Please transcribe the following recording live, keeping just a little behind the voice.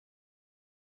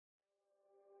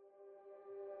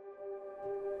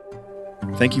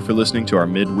Thank you for listening to our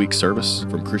midweek service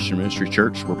from Christian Ministry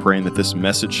Church. We're praying that this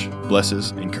message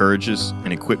blesses, encourages,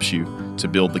 and equips you to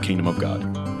build the kingdom of God.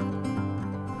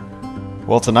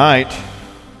 Well, tonight,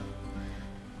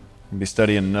 we'll be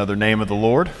studying another name of the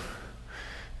Lord.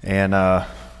 And I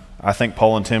think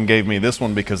Paul and Tim gave me this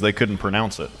one because they couldn't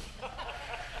pronounce it.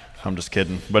 I'm just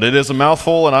kidding. But it is a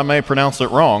mouthful, and I may pronounce it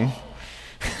wrong.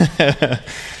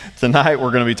 Tonight,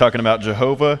 we're going to be talking about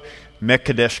Jehovah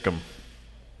MeKaddishkem,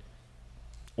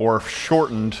 or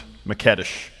shortened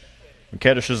MeKaddish.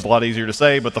 MeKaddish is a lot easier to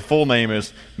say, but the full name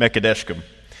is MeKaddishkem,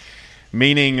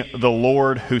 meaning the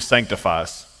Lord who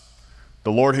sanctifies.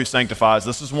 The Lord who sanctifies.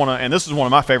 This is one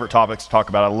of my favorite topics to talk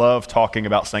about. I love talking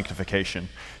about sanctification.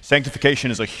 Sanctification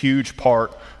is a huge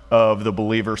part of the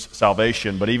believer's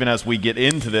salvation. But even as we get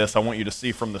into this, I want you to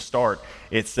see from the start,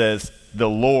 it says, the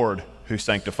Lord who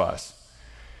sanctifies.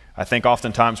 I think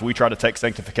oftentimes we try to take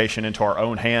sanctification into our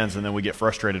own hands and then we get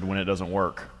frustrated when it doesn't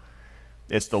work.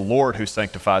 It's the Lord who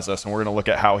sanctifies us, and we're going to look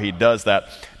at how he does that.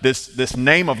 This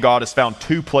name of God is found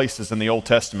two places in the Old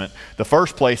Testament. The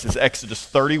first place is Exodus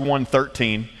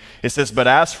 31:13. It says, "But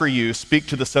as for you, speak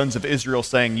to the sons of Israel,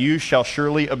 saying, you shall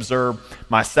surely observe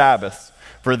my Sabbaths,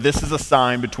 for this is a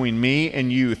sign between me and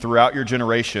you throughout your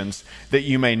generations, that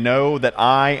you may know that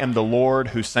I am the Lord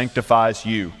who sanctifies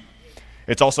you."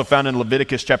 It's also found in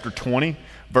Leviticus chapter 20,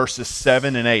 verses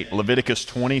 7 and 8. Leviticus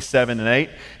 27 and 8.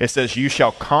 It says, "You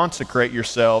shall consecrate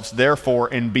yourselves, therefore,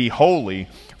 and be holy,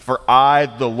 for I,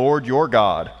 the Lord your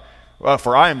God,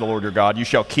 for I am the Lord your God. You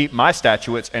shall keep my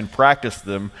statutes and practice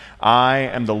them. I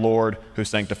am the Lord who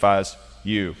sanctifies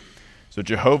you." So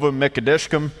Jehovah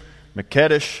MeKaddishkem,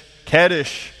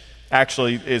 Kaddish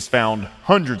actually is found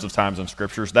hundreds of times in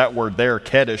scriptures. That word there,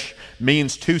 Kaddish,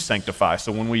 means to sanctify.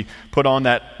 So when we put on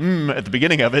that at the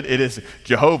beginning of it, it is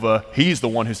Jehovah. He's the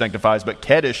one who sanctifies. But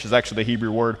Kaddish is actually the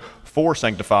Hebrew word for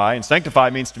sanctify. And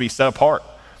sanctify means to be set apart.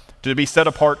 To be set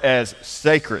apart as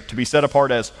sacred. To be set apart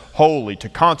as holy. To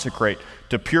consecrate.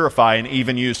 To purify. And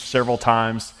even used several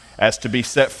times as to be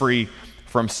set free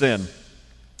from sin.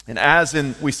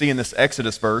 And we see in this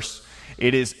Exodus verse,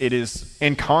 it is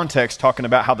in context talking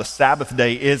about how the Sabbath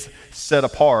day is set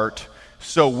apart,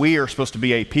 so we are supposed to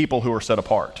be a people who are set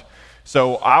apart.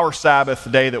 So our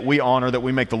Sabbath day that we honor, that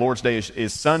we make the Lord's day,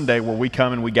 is Sunday, where we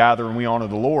come and we gather and we honor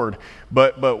the Lord.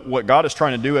 But what God is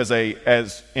trying to do as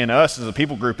in us as a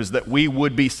people group is that we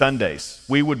would be Sundays.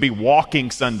 We would be walking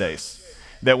Sundays.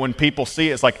 That when people see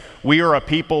it, it's like we are a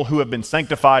people who have been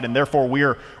sanctified, and therefore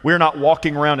we're not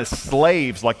walking around as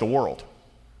slaves like the world.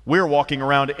 We're walking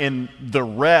around in the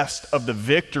rest of the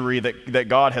victory that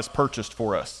God has purchased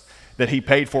for us, that he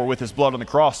paid for with his blood on the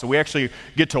cross. So we actually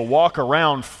get to walk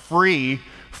around free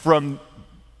from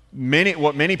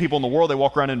what many people in the world, they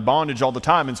walk around in bondage all the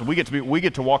time. And so we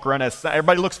get to walk around as,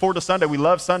 everybody looks forward to Sunday. We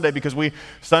love Sunday because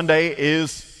Sunday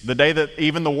is the day that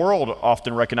even the world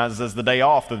often recognizes as the day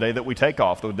off, the day that we take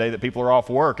off, the day that people are off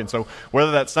work. And so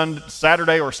whether that's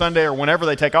Saturday or Sunday or whenever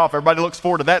they take off, everybody looks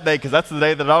forward to that day because that's the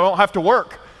day that I don't have to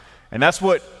work. And that's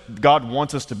what God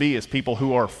wants us to be, as people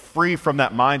who are free from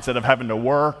that mindset of having to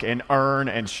work and earn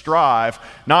and strive,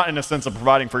 not in a sense of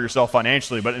providing for yourself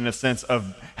financially, but in a sense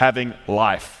of having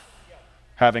life.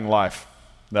 Having life.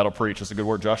 That'll preach. That's a good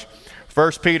word, Josh.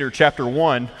 1 Peter chapter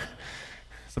 1.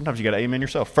 Sometimes you got to amen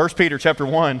yourself. 1 Peter chapter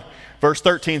 1, verse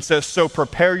 13 says, "So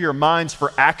prepare your minds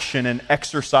for action and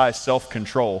exercise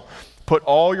self-control. Put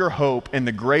all your hope in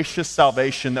the gracious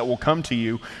salvation that will come to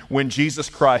you when Jesus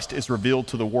Christ is revealed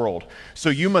to the world. So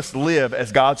you must live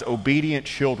as God's obedient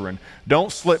children.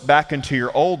 Don't slip back into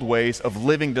your old ways of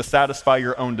living to satisfy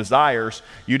your own desires.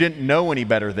 You didn't know any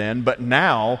better then, but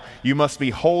now you must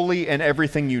be holy in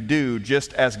everything you do,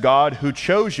 just as God who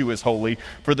chose you is holy.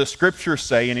 For the scriptures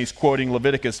say," and he's quoting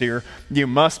Leviticus here, "You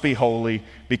must be holy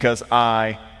because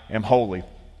I am holy."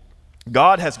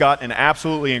 God has got an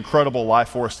absolutely incredible life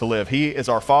for us to live. He is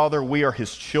our Father. We are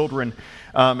his children.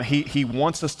 He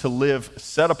wants us to live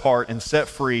set apart and set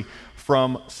free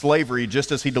from slavery,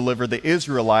 just as he delivered the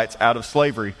Israelites out of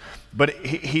slavery. But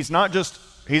he's not just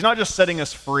setting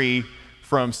us free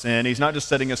from sin. He's not just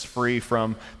setting us free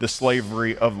from the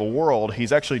slavery of the world.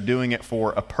 He's actually doing it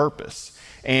for a purpose.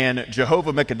 And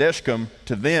Jehovah MeKaddishkem,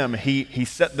 to them, he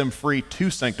set them free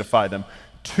to sanctify them,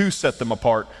 to set them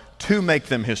apart, to make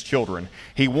them his children.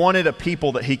 He wanted a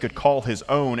people that he could call his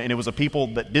own, and it was a people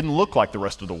that didn't look like the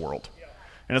rest of the world.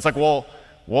 And it's like, well,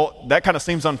 that kind of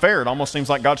seems unfair. It almost seems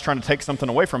like God's trying to take something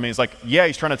away from me. He's like, yeah,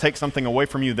 he's trying to take something away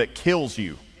from you that kills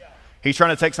you. He's trying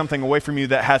to take something away from you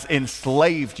that has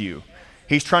enslaved you.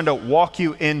 He's trying to walk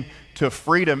you into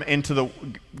freedom,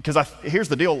 because here's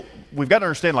the deal. We've got to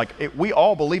understand, we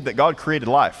all believe that God created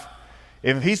life.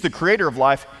 If he's the creator of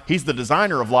life, he's the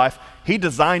designer of life, he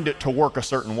designed it to work a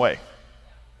certain way.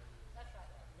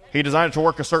 He designed it to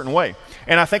work a certain way.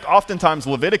 And I think oftentimes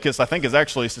Leviticus, is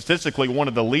actually statistically one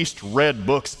of the least read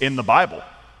books in the Bible.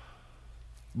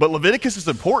 But Leviticus is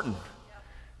important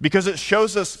because it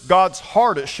shows us God's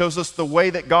heart. It shows us the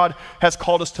way that God has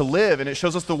called us to live. And it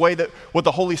shows us the way that what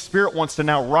the Holy Spirit wants to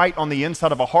now write on the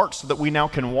inside of a heart so that we now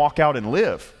can walk out and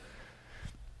live.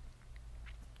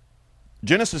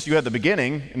 Genesis, you had the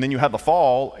beginning, and then you had the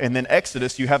fall, and then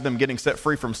Exodus, you have them getting set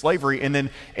free from slavery, and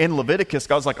then in Leviticus,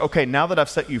 God's like, okay, now that I've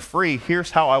set you free, here's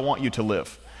how I want you to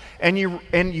live. And you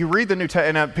read the New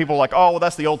Testament, and people are like, oh, well,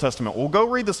 that's the Old Testament. Well, go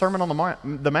read the Sermon on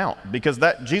the Mount, because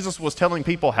Jesus was telling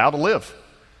people how to live.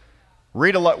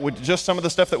 Read a lot, with just some of the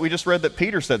stuff that we just read that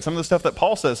Peter said, some of the stuff that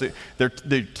Paul says.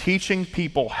 They're teaching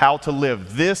people how to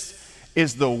live. This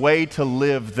is the way to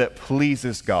live that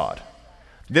pleases God.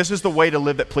 This is the way to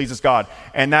live that pleases God.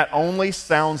 And that only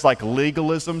sounds like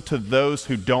legalism to those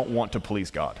who don't want to please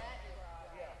God.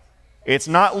 It's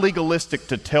not legalistic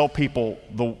to tell people,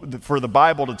 for the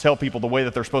Bible to tell people the way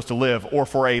that they're supposed to live, or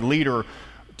for a leader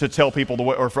to tell people the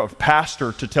way, or for a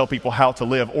pastor to tell people how to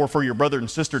live, or for your brother and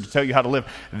sister to tell you how to live.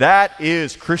 That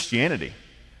is Christianity.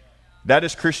 That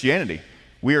is Christianity.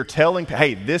 We are telling,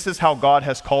 hey, this is how God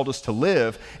has called us to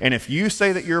live, and if you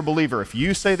say that you're a believer, if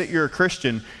you say that you're a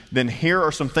Christian, then here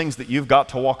are some things that you've got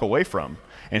to walk away from,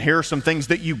 and here are some things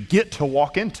that you get to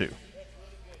walk into.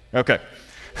 Okay.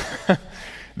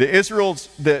 The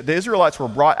Israelites were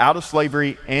brought out of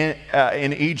slavery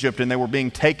in Egypt, and they were being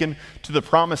taken to the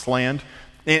Promised Land,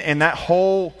 and that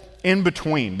whole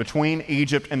between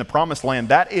Egypt and the Promised Land,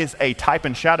 that is a type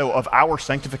and shadow of our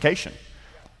sanctification.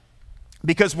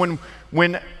 Because when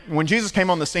Jesus came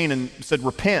on the scene and said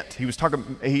repent,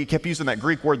 he kept using that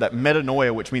Greek word, that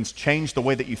metanoia, which means change the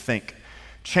way that you think.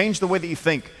 Change the way that you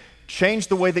think. Change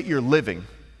the way that you're living.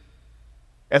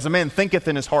 As a man thinketh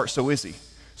in his heart, so is he.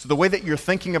 So the way that you're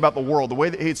thinking about the world,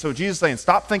 so Jesus is saying,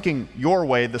 stop thinking your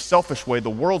way, the selfish way,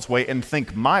 the world's way, and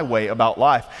think my way about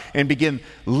life, and begin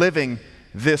living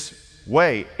this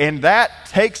way. And that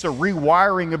takes a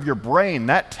rewiring of your brain.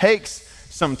 That takes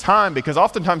some time, because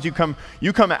oftentimes you come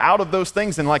out of those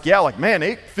things and man,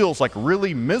 it feels like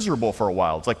really miserable for a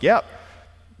while. It's like, yeah,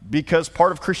 because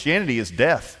part of Christianity is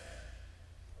death.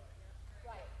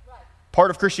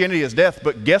 Part of Christianity is death,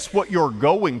 but guess what you're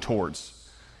going towards?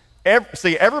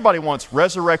 Everybody wants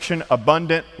resurrection,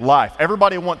 abundant life.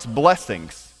 Everybody wants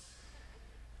blessings.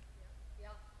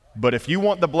 But if you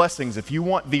want the blessings, if you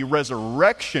want the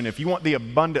resurrection, if you want the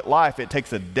abundant life, it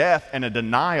takes a death and a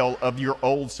denial of your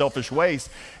old selfish ways.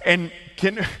 And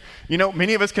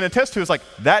many of us can attest to, it's like,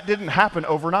 that didn't happen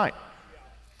overnight.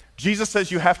 Jesus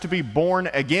says you have to be born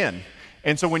again.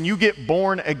 And so when you get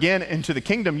born again into the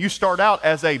kingdom, you start out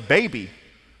as a baby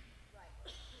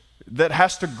that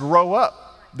has to grow up.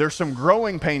 There's some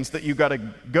growing pains that you got to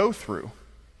go through.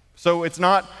 So it's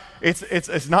not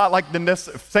like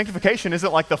sanctification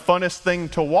isn't like the funnest thing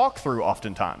to walk through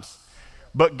oftentimes.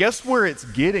 But guess where it's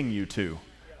getting you to?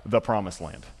 The Promised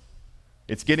Land.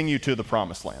 It's getting you to the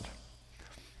Promised Land.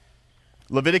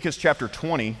 Leviticus chapter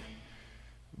 20,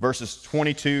 verses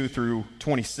 22 through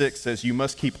 26 says, you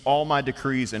must keep all my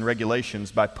decrees and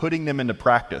regulations by putting them into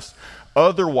practice.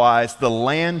 Otherwise, the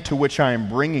land to which I am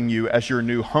bringing you as your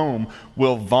new home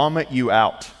will vomit you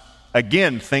out.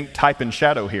 Again, think type and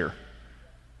shadow here.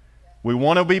 We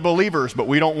want to be believers, but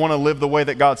we don't want to live the way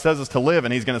that God says us to live.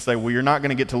 And he's going to say, well, you're not going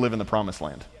to get to live in the Promised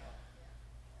Land.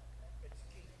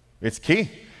 It's key.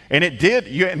 And it did.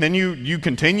 And then you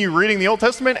continue reading the Old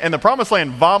Testament, and the Promised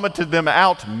Land vomited them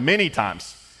out many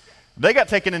times. They got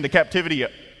taken into captivity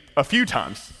a few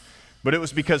times, but it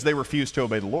was because they refused to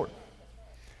obey the Lord.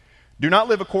 Do not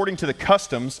live according to the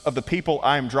customs of the people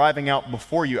I am driving out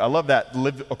before you. I love that,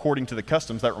 live according to the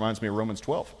customs. That reminds me of Romans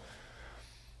 12.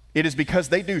 It is because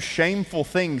they do shameful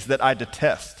things that I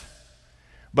detest.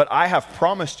 But I have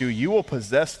promised you, you will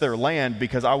possess their land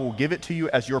because I will give it to you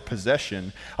as your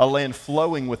possession, a land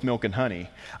flowing with milk and honey.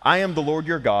 I am the Lord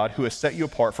your God who has set you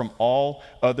apart from all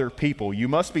other people. You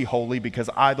must be holy because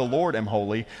I, the Lord, am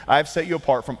holy. I have set you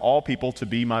apart from all people to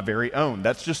be my very own.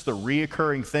 That's just the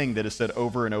reoccurring thing that is said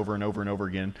over and over and over and over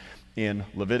again in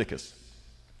Leviticus.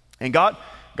 And God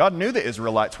knew the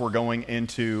Israelites were going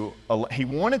into, he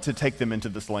wanted to take them into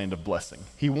this land of blessing.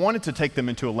 He wanted to take them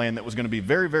into a land that was going to be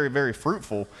very, very, very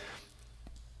fruitful.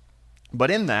 But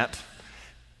in that,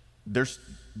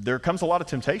 there comes a lot of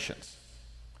temptations.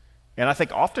 And I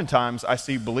think oftentimes I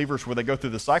see believers where they go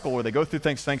through the cycle, where they go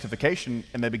through sanctification,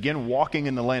 and they begin walking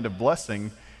in the land of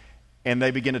blessing, and they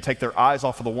begin to take their eyes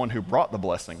off of the one who brought the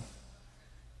blessing.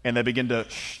 And they begin to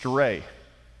stray.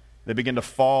 They begin to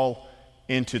fall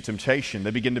into temptation.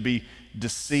 They begin to be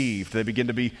deceived. They begin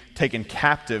to be taken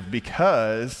captive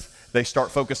because they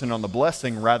start focusing on the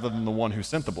blessing rather than the one who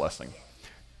sent the blessing.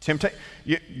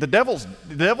 The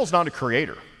devil's not a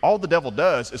creator. All the devil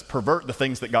does is pervert the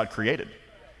things that God created.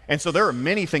 And so there are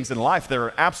many things in life that are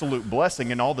an absolute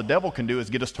blessing, and all the devil can do is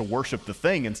get us to worship the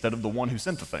thing instead of the one who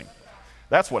sent the thing.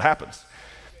 That's what happens.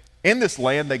 In this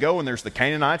land, they go, and there's the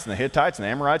Canaanites and the Hittites and the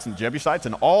Amorites and the Jebusites,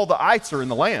 and all the ites are in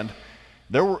the land.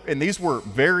 These were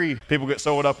people get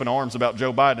sewed up in arms about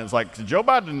Joe Biden. It's like, Joe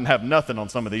Biden didn't have nothing on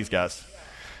some of these guys.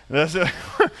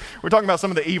 We're talking about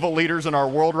some of the evil leaders in our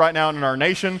world right now and in our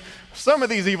nation. Some of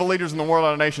these evil leaders in the world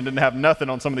and our nation didn't have nothing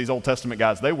on some of these Old Testament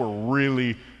guys. They were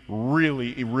really,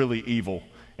 really, really evil.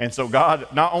 And so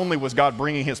not only was God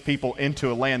bringing his people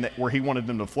into a land where he wanted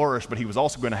them to flourish, but he was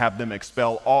also going to have them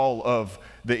expel all of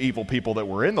the evil people that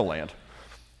were in the land,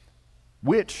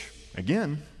 which,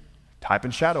 again, type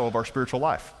and shadow of our spiritual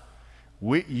life.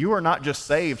 You are not just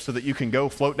saved so that you can go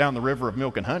float down the river of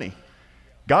milk and honey.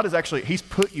 God he's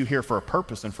put you here for a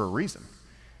purpose and for a reason.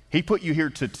 He put you here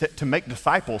to make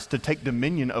disciples, to take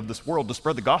dominion of this world, to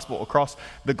spread the gospel across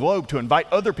the globe, to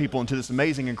invite other people into this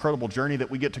amazing, incredible journey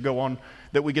that we get to go on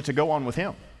with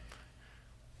him.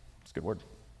 It's a good word.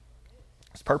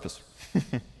 It's purpose.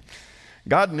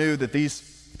 God knew that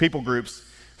these people groups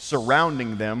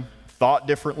surrounding them thought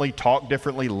differently, talked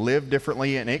differently, lived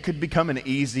differently, and it could become an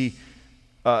easy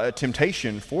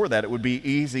temptation for that. It would be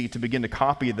easy to begin to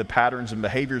copy the patterns and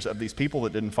behaviors of these people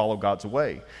that didn't follow God's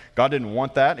way. God didn't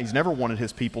want that. He's never wanted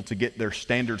his people to get their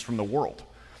standards from the world.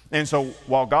 And so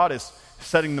while God is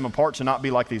setting them apart to not be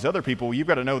like these other people, you've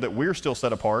got to know that we're still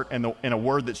set apart, and a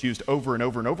word that's used over and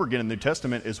over and over again in the New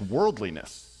Testament is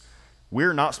worldliness.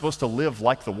 We're not supposed to live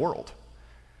like the world.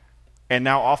 And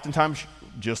now oftentimes,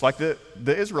 just like the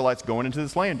Israelites going into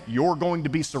this land, you're going to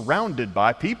be surrounded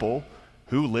by people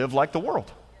who live like the world.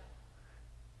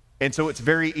 And so it's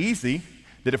very easy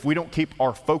that if we don't keep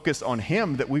our focus on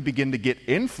him, that we begin to get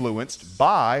influenced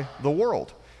by the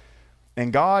world.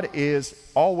 And God is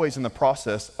always in the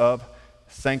process of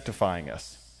sanctifying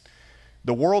us.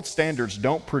 The world's standards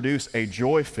don't produce a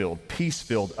joy-filled,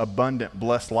 peace-filled, abundant,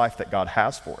 blessed life that God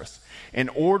has for us. In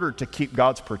order to keep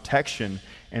God's protection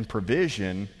and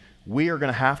provision, we are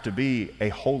going to have to be a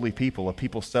holy people, a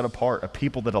people set apart, a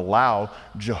people that allow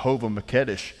Jehovah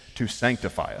MeKaddishkem to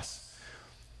sanctify us.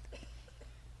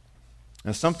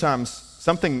 And sometimes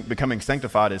something becoming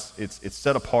sanctified it's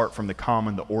set apart from the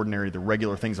common, the ordinary, the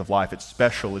regular things of life. It's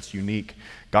special, it's unique.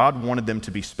 God wanted them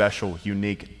to be special,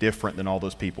 unique, different than all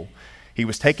those people. He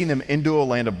was taking them into a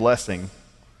land of blessing,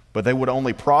 but they would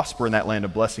only prosper in that land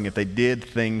of blessing if they did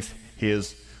things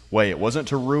his way. It wasn't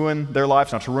to ruin their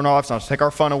lives, not to ruin our lives, not to take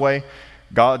our fun away.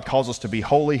 God calls us to be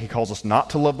holy. He calls us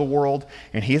not to love the world,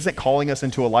 and he isn't calling us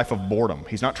into a life of boredom.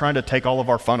 He's not trying to take all of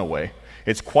our fun away.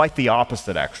 It's quite the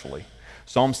opposite, actually.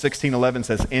 Psalm 16:11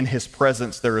 says, "In his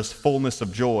presence there is fullness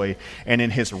of joy, and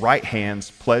in his right hands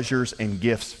pleasures and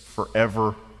gifts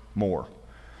forevermore."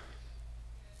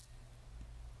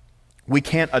 We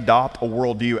can't adopt a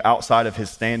worldview outside of his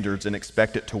standards and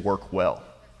expect it to work well.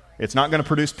 It's not going to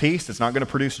produce peace. It's not going to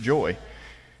produce joy.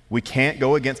 We can't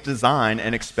go against design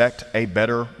and expect a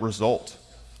better result.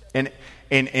 And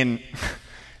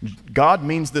God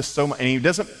means this so much, and he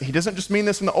doesn't just mean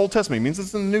this in the Old Testament. He means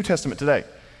this in the New Testament today.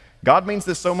 God means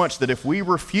this so much that if we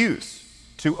refuse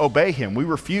to obey him, we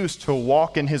refuse to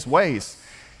walk in his ways,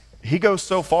 he goes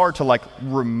so far to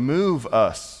remove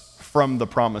us from the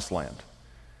promised land.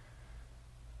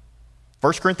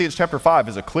 1 Corinthians chapter 5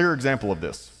 is a clear example of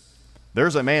this.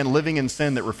 There's a man living in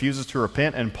sin that refuses to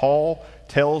repent, and Paul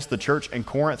tells the church in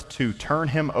Corinth to turn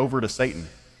him over to Satan.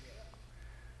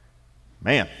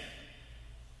 Man,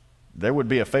 there would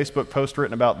be a Facebook post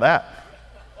written about that.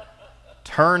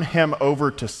 Turn him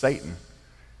over to Satan.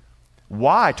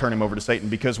 Why turn him over to Satan?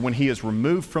 Because when he is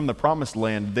removed from the promised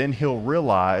land, then he'll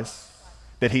realize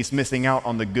that he's missing out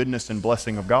on the goodness and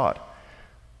blessing of God.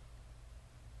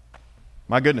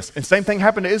 My goodness. And same thing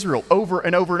happened to Israel over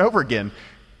and over and over again.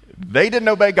 They didn't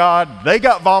obey God. They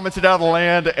got vomited out of the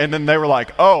land, and then they were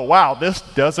like, oh, wow, this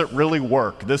doesn't really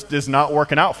work. This is not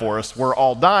working out for us. We're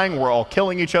all dying. We're all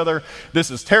killing each other.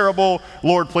 This is terrible.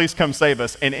 Lord, please come save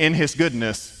us. And in his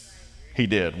goodness, he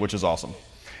did, which is awesome.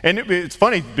 And it's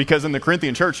funny because in the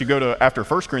Corinthian church, you go to, after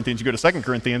 1 Corinthians, you go to 2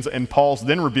 Corinthians, and Paul's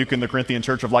then rebuking the Corinthian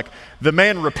church of the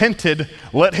man repented,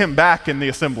 let him back in the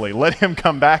assembly. Let him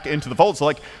come back into the fold.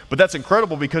 So but that's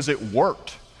incredible because it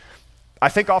worked. I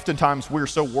think oftentimes we're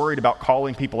so worried about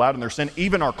calling people out in their sin,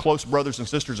 even our close brothers and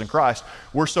sisters in Christ,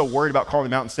 we're so worried about calling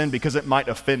them out in sin because it might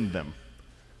offend them.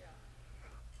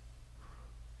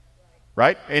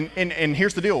 right? And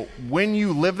here's the deal. When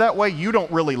you live that way, you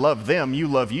don't really love them, you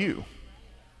love you.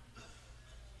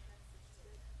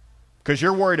 Because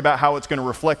you're worried about how it's going to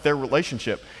reflect their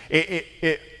relationship.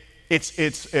 I've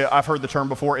heard the term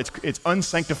before, it's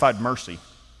unsanctified mercy.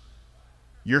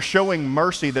 You're showing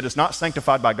mercy that is not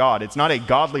sanctified by God. It's not a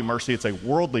godly mercy, it's a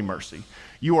worldly mercy.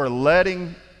 You are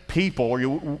letting people,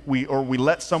 or we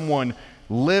let someone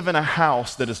live in a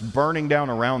house that is burning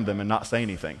down around them and not say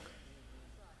anything.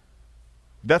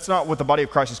 That's not what the body of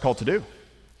Christ is called to do.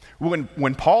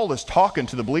 When Paul is talking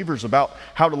to the believers about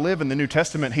how to live in the New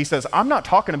Testament, he says, I'm not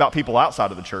talking about people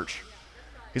outside of the church.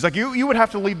 He's like, you would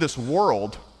have to leave this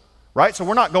world, right? So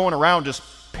we're not going around just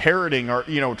parroting or,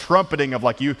 trumpeting of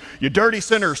like, you dirty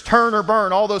sinners, turn or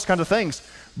burn, all those kinds of things.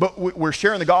 But we're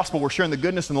sharing the gospel, we're sharing the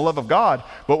goodness and the love of God.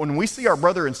 But when we see our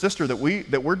brother and sister that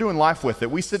we're doing life with, that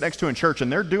we sit next to in church,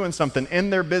 and they're doing something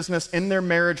in their business, in their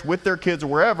marriage, with their kids or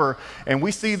wherever, and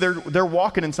we see they're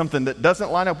walking in something that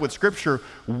doesn't line up with Scripture,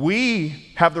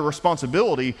 we have the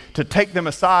responsibility to take them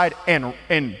aside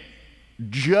and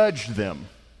judge them.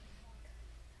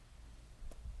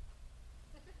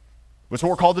 That's what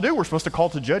we're called to do. We're supposed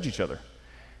to judge each other.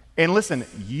 And listen,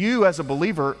 you as a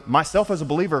believer, myself as a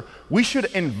believer, we should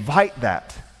invite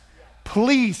that.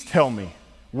 Please tell me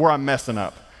where I'm messing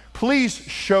up. Please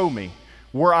show me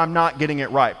where I'm not getting it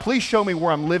right. Please show me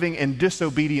where I'm living in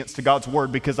disobedience to God's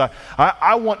word, because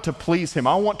I want to please him.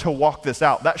 I want to walk this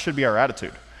out. That should be our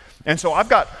attitude. And so I've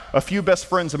got a few best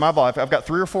friends in my life. I've got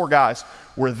 3 or 4 guys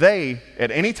where they, at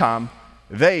any time,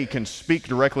 they can speak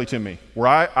directly to me, where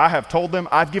I have told them,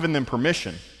 I've given them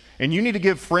permission. And you need to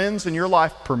give friends in your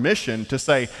life permission to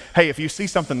say, hey, if you see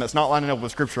something that's not lining up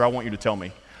with Scripture, I want you to tell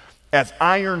me. As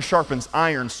iron sharpens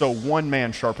iron, so one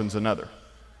man sharpens another.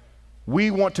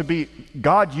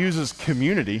 God uses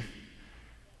community,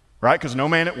 right? Because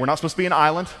we're not supposed to be an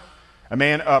island.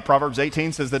 Proverbs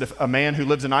 18 says that if a man who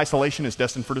lives in isolation is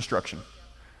destined for destruction.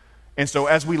 And so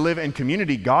as we live in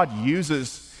community, God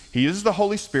uses the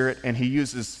Holy Spirit, and he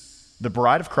uses the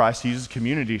bride of Christ, he uses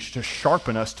community to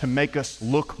sharpen us, to make us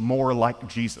look more like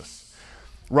Jesus.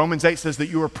 Romans 8 says that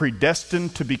you are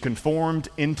predestined to be conformed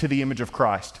into the image of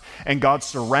Christ. And God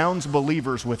surrounds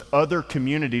believers with other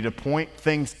community to point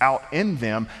things out in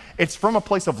them. It's from a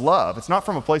place of love. It's not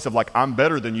from a place of like, I'm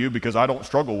better than you because I don't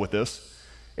struggle with this.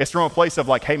 It's from a place of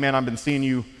like, hey man, I've been seeing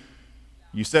you.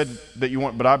 You said that you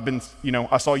want, but I've been,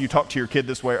 I saw you talk to your kid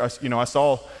this way. I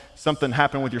saw something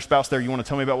happen with your spouse there. You want to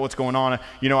tell me about what's going on?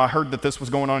 I heard that this was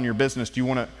going on in your business. Do you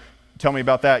want to tell me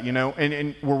about that?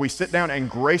 And where we sit down and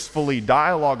gracefully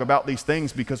dialogue about these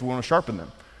things because we want to sharpen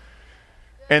them.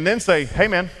 And then say, hey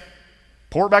man,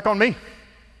 pour it back on me.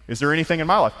 Is there anything in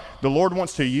my life? The Lord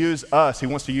wants to use us. He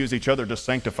wants to use each other to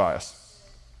sanctify us.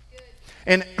 Good.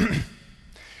 And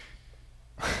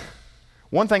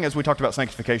one thing, as we talked about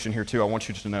sanctification here too, I want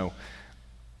you to know,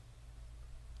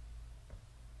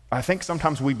 I think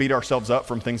sometimes we beat ourselves up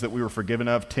from things that we were forgiven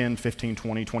of 10, 15,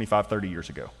 20, 25, 30 years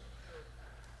ago.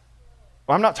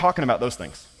 Well, I'm not talking about those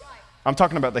things. I'm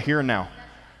talking about the here and now.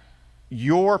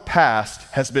 Your past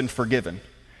has been forgiven.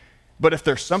 But if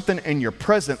there's something in your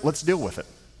present, let's deal with it.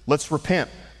 Let's repent.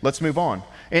 Let's move on.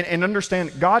 And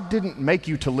understand, God didn't make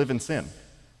you to live in sin.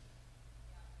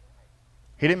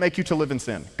 He didn't make you to live in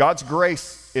sin. God's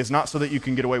grace is not so that you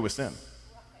can get away with sin.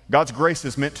 God's grace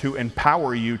is meant to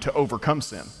empower you to overcome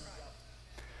sin.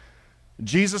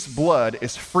 Jesus' blood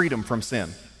is freedom from sin.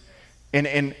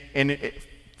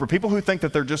 For people who think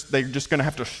that they're just going to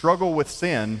have to struggle with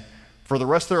sin for the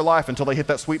rest of their life until they hit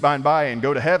that sweet by and by and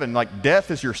go to heaven, like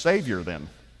death is your savior then.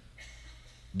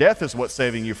 Death is what's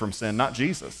saving you from sin, not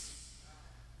Jesus.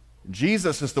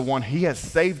 Jesus is the one, he has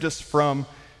saved us from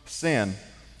sin.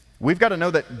 We've got to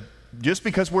know that just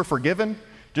because we're forgiven,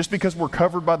 just because we're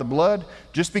covered by the blood,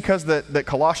 just because that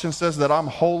Colossians says that I'm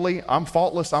holy, I'm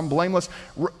faultless, I'm blameless,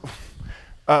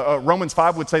 Romans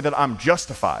 5 would say that I'm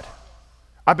justified.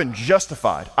 I've been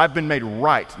justified. I've been made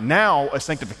right. Now a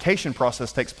sanctification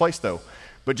process takes place though.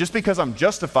 But just because I'm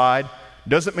justified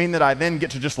doesn't mean that I then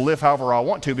get to just live however I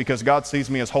want to, because God sees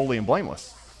me as holy and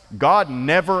blameless. God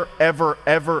never, ever,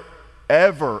 ever,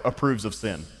 ever approves of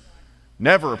sin.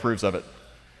 Never approves of it.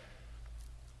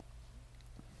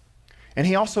 And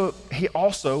he also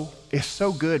is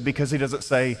so good because he doesn't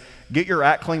say, get your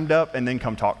act cleaned up and then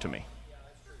come talk to me.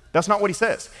 That's not what he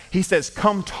says. He says,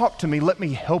 come talk to me. Let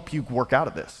me help you work out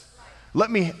of this. Let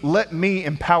me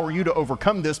empower you to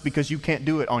overcome this because you can't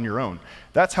do it on your own.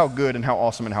 That's how good and how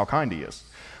awesome and how kind he is.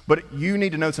 But you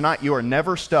need to know tonight, you are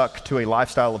never stuck to a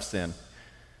lifestyle of sin.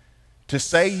 To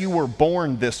say you were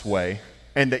born this way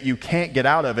and that you can't get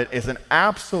out of it is an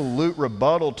absolute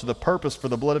rebuttal to the purpose for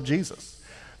the blood of Jesus.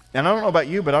 And I don't know about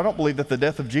you, but I don't believe that the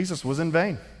death of Jesus was in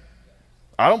vain.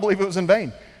 I don't believe it was in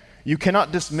vain. You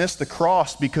cannot dismiss the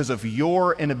cross because of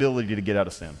your inability to get out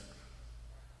of sin.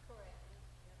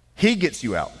 He gets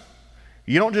you out.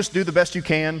 You don't just do the best you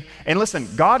can. And listen,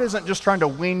 God isn't just trying to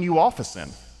wean you off of sin.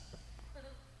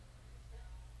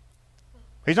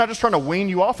 He's not just trying to wean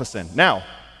you off of sin. Now,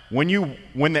 when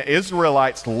the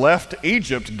Israelites left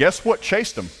Egypt, guess what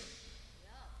chased them?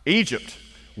 Egypt.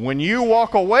 When you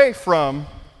walk away from,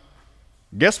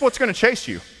 guess what's going to chase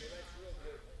you?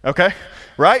 Okay,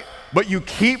 right? But you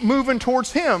keep moving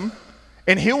towards him,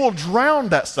 and he will drown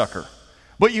that sucker.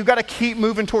 But you got to keep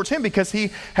moving towards him because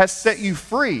he has set you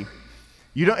free.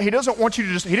 He doesn't want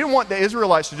you to he didn't want the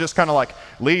Israelites to just kind of like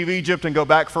leave Egypt and go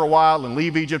back for a while and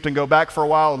leave Egypt and go back for a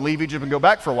while and leave Egypt and go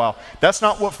back for a while. That's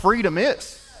not what freedom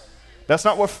is. That's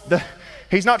not what,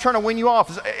 he's not trying to win you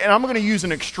off. And I'm going to use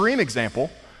an extreme example,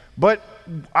 but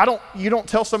you don't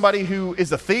tell somebody who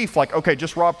is a thief like, okay,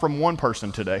 just rob from one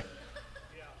person today.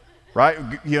 Right?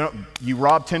 You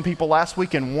robbed 10 people last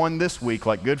week and one this week,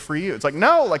 like good for you. It's like,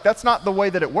 no, like that's not the way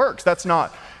that it works. That's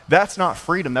not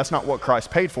freedom. That's not what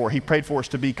Christ paid for. He paid for us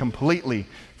to be completely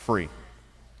free.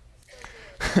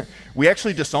 We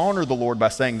actually dishonor the Lord by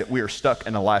saying that we are stuck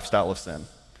in a lifestyle of sin.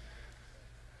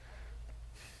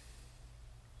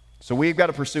 So we've got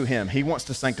to pursue him. He wants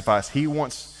to sanctify us.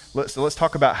 So let's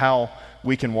talk about how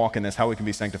we can walk in this, how we can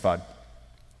be sanctified.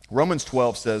 Romans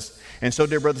 12 says, "And so,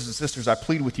 dear brothers and sisters, I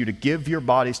plead with you to give your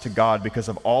bodies to God because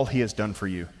of all he has done for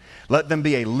you. Let them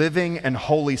be a living and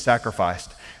holy sacrifice,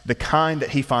 the kind that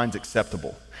he finds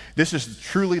acceptable. This is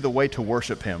truly the way to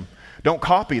worship him. Don't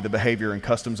copy the behavior and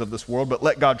customs of this world, but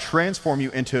let God transform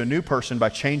you into a new person by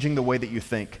changing the way that you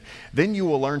think. Then you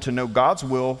will learn to know God's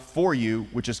will for you,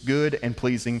 which is good and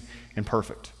pleasing and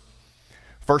perfect."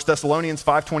 1 Thessalonians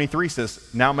 5:23 says,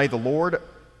 "Now may the Lord,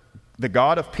 the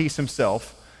God of peace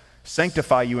himself,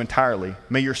 sanctify you entirely.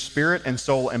 May your spirit and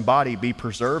soul and body be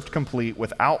preserved complete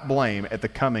without blame at the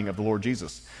coming of the Lord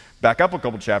Jesus." Back up a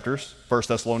couple chapters. 1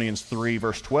 Thessalonians 3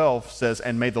 verse 12 says,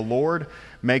 "And may the Lord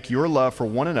make your love for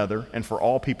one another and for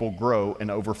all people grow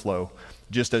and overflow,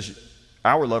 just as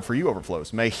our love for you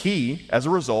overflows. May he, as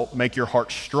a result, make your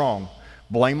heart strong,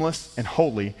 blameless, and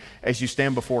holy as you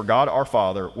stand before God our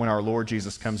Father when our Lord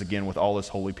Jesus comes again with all his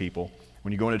holy people."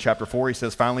 When you go into chapter 4, he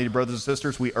says, "Finally, brothers and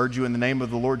sisters, we urge you in the name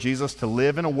of the Lord Jesus to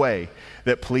live in a way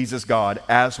that pleases God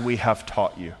as we have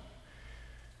taught you.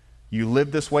 You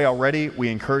live this way already. We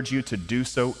encourage you to do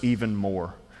so even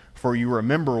more. For you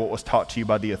remember what was taught to you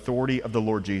by the authority of the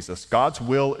Lord Jesus. God's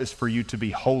will is for you to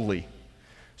be holy.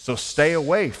 So stay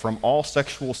away from all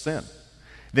sexual sin.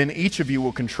 Then each of you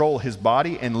will control his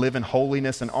body and live in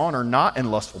holiness and honor, not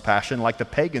in lustful passion like the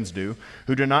pagans do,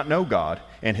 who do not know God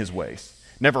and his ways.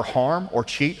 Never harm or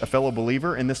cheat a fellow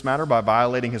believer in this matter by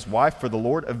violating his wife, for the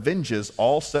Lord avenges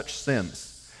all such sins."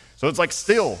 So it's like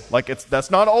still,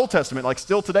 that's not Old Testament, like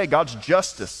still today, God's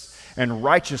justice and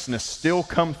righteousness still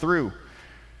come through.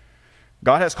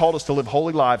 God has called us to live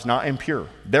holy lives, not impure.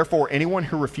 Therefore, anyone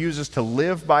who refuses to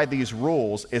live by these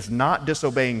rules is not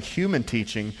disobeying human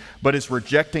teaching, but is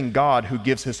rejecting God who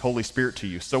gives his Holy Spirit to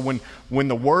you. So when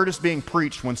the word is being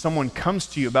preached, when someone comes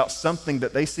to you about something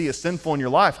that they see as sinful in your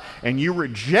life, and you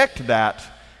reject that,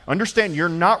 understand you're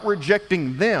not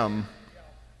rejecting them,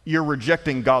 you're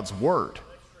rejecting God's word.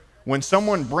 When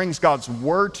someone brings God's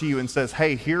word to you and says,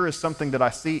 "Hey, here is something that I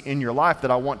see in your life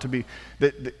that I want to be,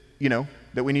 that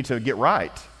we need to get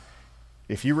right."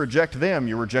 If you reject them,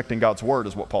 you're rejecting God's word,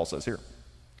 is what Paul says here.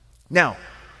 Now,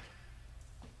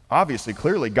 obviously,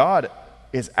 clearly, God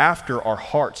is after our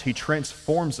hearts. He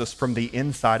transforms us from the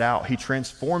inside out. He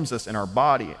transforms us in our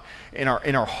body, in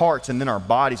our hearts, and then our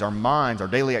bodies, our minds, our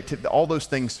daily activity. All those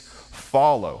things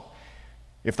follow.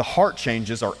 If the heart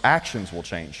changes, our actions will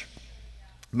change.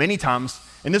 Many times,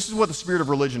 and this is what the spirit of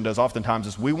religion does oftentimes,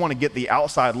 is we want to get the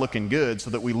outside looking good so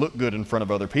that we look good in front of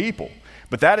other people.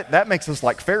 But that makes us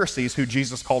like Pharisees, who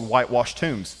Jesus called whitewashed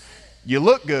tombs. You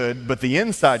look good, but the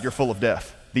inside you're full of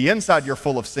death. The inside you're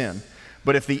full of sin.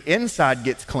 But if the inside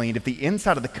gets cleaned, if the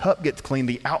inside of the cup gets clean,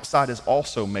 the outside is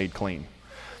also made clean.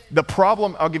 The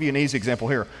problem, I'll give you an easy example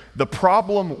here. The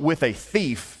problem with a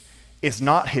thief is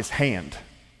not his hand.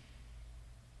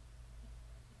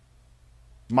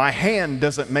 My hand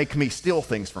doesn't make me steal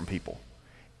things from people.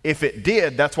 If it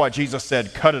did, that's why Jesus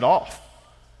said, cut it off.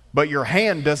 But your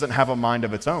hand doesn't have a mind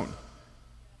of its own.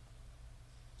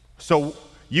 So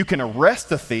you can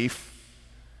arrest a thief.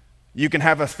 You can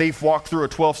have a thief walk through a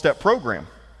 12-step program.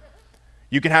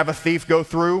 You can have a thief go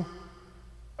through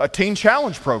a teen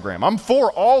challenge program. I'm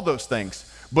for all those things.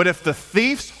 But if the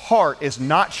thief's heart is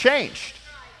not changed,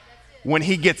 when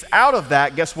he gets out of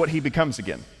that, guess what he becomes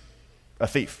again? a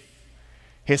thief.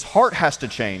 His heart has to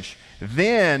change.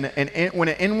 Then, when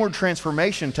an inward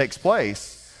transformation takes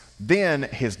place, then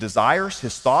his desires,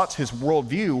 his thoughts, his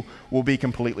worldview will be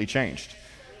completely changed.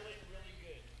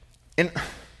 And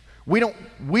we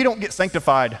don't get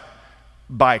sanctified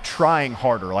by trying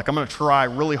harder. Like, I'm going to try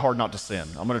really hard not to sin.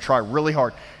 I'm going to try really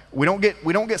hard. We don't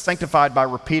get sanctified by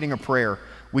repeating a prayer.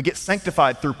 We get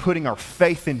sanctified through putting our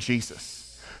faith in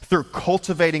Jesus, through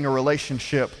cultivating a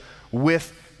relationship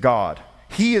with God.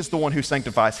 He is the one who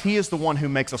sanctifies. He is the one who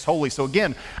makes us holy. So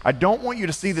again, I don't want you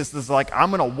to see this as like,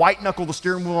 I'm going to white knuckle the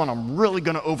steering wheel and I'm really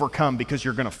going to overcome, because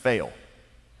you're going to fail.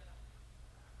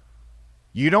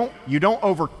 You don't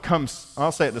overcome,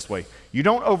 I'll say it this way. You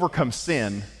don't overcome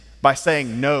sin by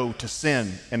saying no to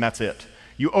sin and that's it.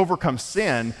 You overcome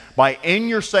sin by, in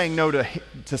your saying no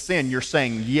to sin, you're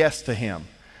saying yes to him.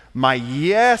 My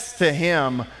yes to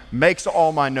him makes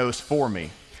all my no's for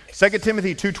me. 2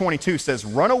 Timothy 2:22 says,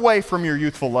 run away from your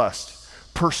youthful lust.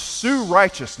 Pursue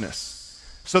righteousness.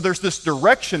 So there's this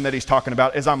direction that he's talking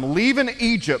about. As I'm leaving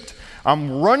Egypt,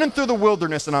 I'm running through the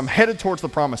wilderness and I'm headed towards the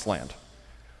promised land.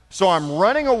 So I'm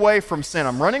running away from sin.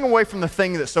 I'm running away from the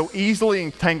thing that so easily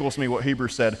entangles me, what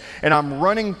Hebrews said, and I'm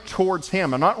running towards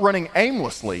him. I'm not running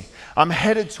aimlessly. I'm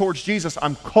headed towards Jesus.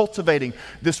 I'm cultivating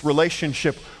this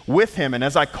relationship with him. And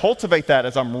as I cultivate that,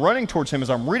 as I'm running towards him, as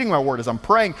I'm reading my word, as I'm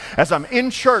praying, as I'm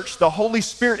in church, the Holy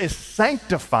Spirit is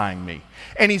sanctifying me.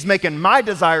 And he's making my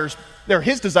desires,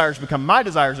 his desires become my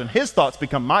desires, and his thoughts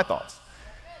become my thoughts.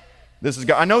 This is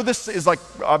God. I know this is like,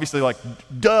 obviously like,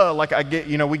 duh, like I get,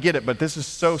 we get it, but this is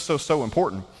so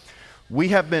important. We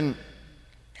have got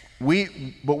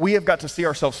to see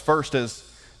ourselves first as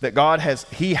that God has,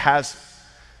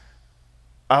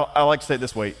 I like to say it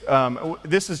this way.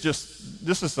 This is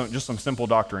just some simple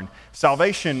doctrine.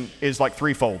 Salvation is like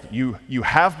threefold. You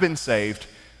have been saved,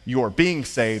 you are being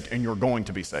saved, and you're going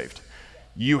to be saved.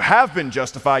 You have been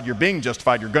justified, you're being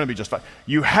justified, you're going to be justified.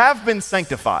 You have been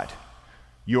sanctified.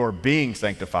 You're being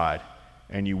sanctified,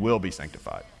 and you will be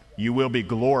sanctified. You will be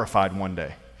glorified one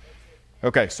day.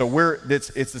 Okay, so it's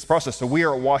this process. So we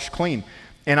are washed clean.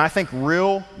 And I think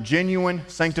real, genuine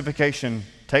sanctification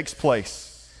takes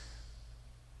place.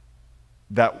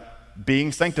 That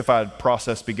being sanctified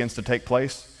process begins to take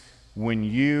place when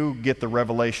you get the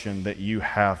revelation that you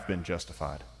have been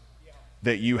justified,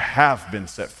 that you have been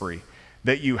set free,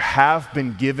 that you have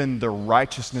been given the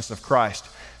righteousness of Christ.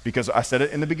 Because I said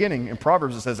it in the beginning, in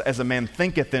Proverbs it says, as a man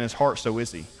thinketh in his heart, so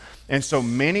is he. And so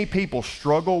many people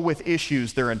struggle with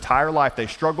issues their entire life. They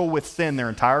struggle with sin their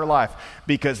entire life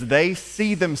because they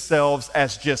see themselves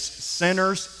as just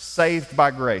sinners saved by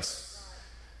grace.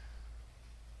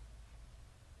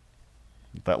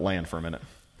 Let that land for a minute.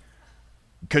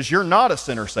 Because you're not a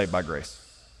sinner saved by grace.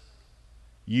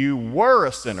 You were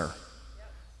a sinner,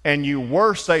 and you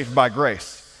were saved by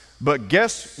grace. But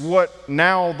guess what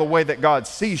now, the way that God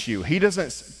sees you? He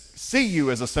doesn't see you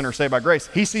as a sinner saved by grace.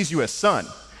 He sees you as son.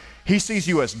 He sees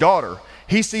you as daughter.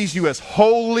 He sees you as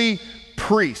holy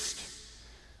priest.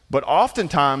 But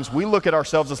oftentimes we look at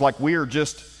ourselves as like we are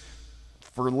just,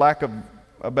 for lack of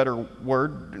a better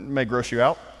word, it may gross you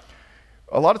out.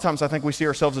 A lot of times I think we see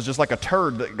ourselves as just like a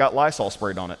turd that got Lysol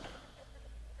sprayed on it.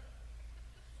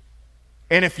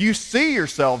 And if you see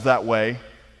yourself that way,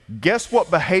 guess what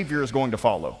behavior is going to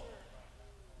follow?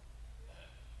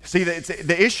 See,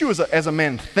 the issue is, as a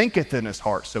man thinketh in his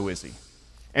heart, so is he.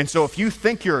 And so if you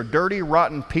think you're a dirty,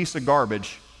 rotten piece of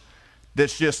garbage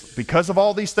that's just, because of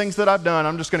all these things that I've done,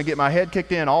 I'm just going to get my head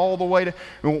kicked in all the way to,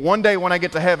 one day when I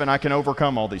get to heaven, I can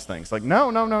overcome all these things. Like,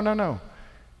 no.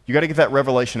 You got to get that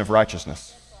revelation of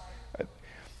righteousness.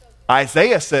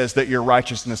 Isaiah says that your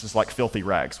righteousness is like filthy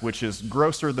rags, which is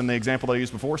grosser than the example that I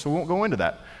used before, so we won't go into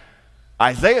that.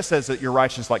 Isaiah says that your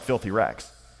righteousness is like filthy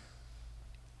rags.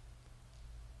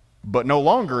 But no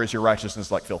longer is your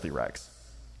righteousness like filthy rags.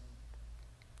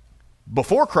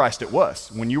 Before Christ it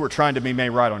was, when you were trying to be made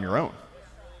right on your own.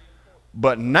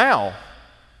 But now,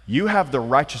 you have the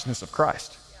righteousness of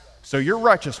Christ. So your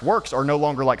righteous works are no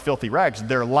longer like filthy rags.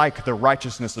 They're like the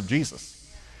righteousness of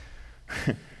Jesus.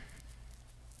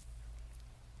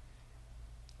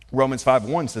 Romans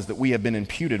 5:1 says that we have been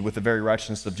imputed with the very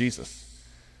righteousness of Jesus.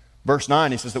 Verse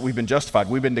 9, he says that we've been justified.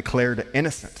 We've been declared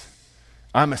innocent.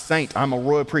 I'm a saint. I'm a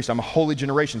royal priest. I'm a holy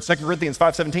generation. 2 Corinthians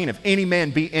 5:17, if any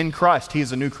man be in Christ, he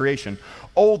is a new creation.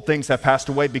 Old things have passed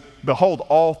away. Behold,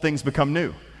 all things become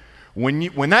new.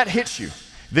 When that hits you,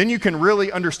 then you can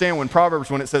really understand when Proverbs,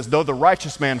 when it says, though the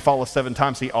righteous man falleth 7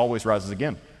 times, he always rises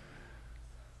again.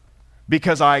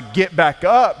 Because I get back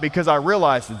up because I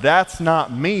realize that's not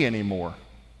me anymore.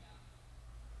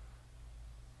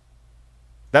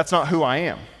 That's not who I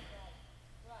am.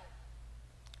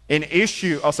 An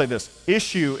issue, I'll say this,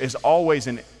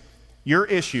 your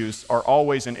issues are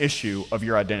always an issue of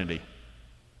your identity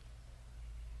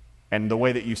and the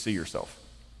way that you see yourself.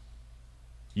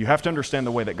 You have to understand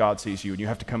the way that God sees you, and you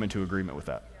have to come into agreement with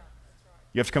that.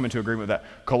 You have to come into agreement with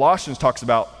that. Colossians talks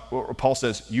about, Paul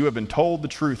says, you've been told the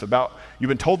truth about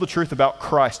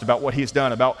Christ, about what he's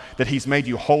done, about that he's made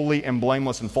you holy and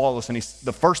blameless and flawless. And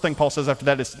the first thing Paul says after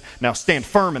that is, now stand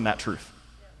firm in that truth.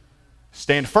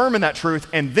 Stand firm in that truth,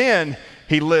 and then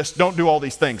he lists, don't do all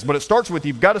these things. But it starts with,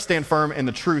 you've got to stand firm in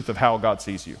the truth of how God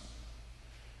sees you.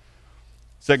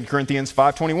 2 Corinthians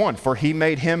 5:21, for he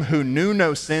made him who knew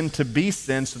no sin to be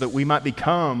sin so that we might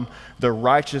become the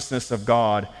righteousness of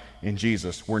God in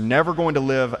Jesus. We're never going to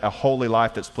live a holy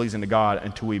life that's pleasing to God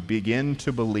until we begin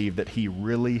to believe that he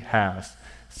really has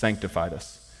sanctified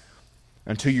us.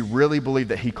 Until you really believe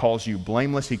that he calls you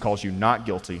blameless, he calls you not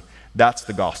guilty. That's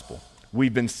the gospel.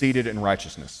 We've been seated in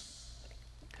righteousness.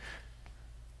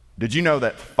 Did you know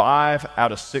that 5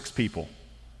 out of 6 people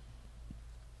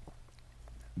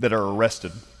that are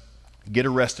arrested get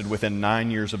arrested within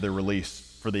 9 years of their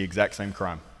release for the exact same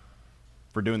crime,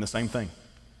 for doing the same thing?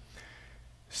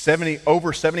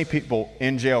 Over 70 people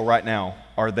in jail right now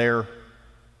are there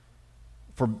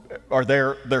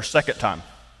their second time,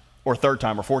 or third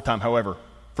time, or fourth time, however,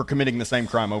 for committing the same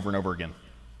crime over and over again.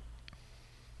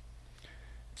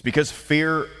 It's because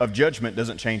fear of judgment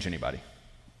doesn't change anybody.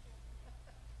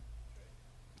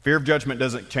 Fear of judgment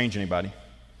doesn't change anybody.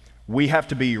 We have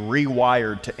to be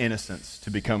rewired to innocence to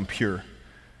become pure.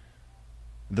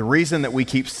 The reason that we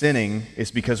keep sinning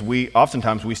is because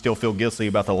oftentimes we still feel guilty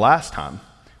about the last time.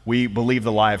 We believe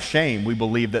the lie of shame. We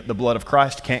believe that the blood of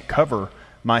Christ can't cover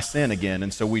my sin again,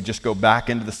 and so we just go back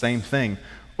into the same thing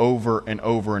over and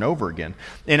over and over again.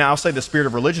 And I'll say the spirit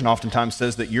of religion oftentimes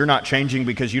says that you're not changing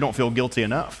because you don't feel guilty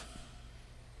enough,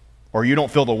 or you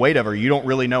don't feel the weight of it, or you don't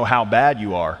really know how bad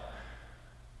you are.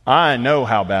 I know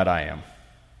how bad I am.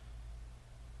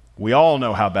 We all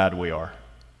know how bad we are.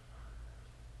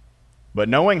 But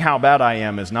knowing how bad I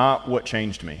am is not what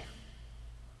changed me.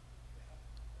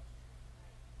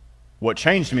 What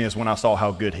changed me is when I saw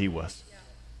how good he was.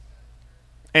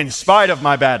 In spite of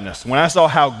my badness, when I saw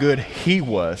how good he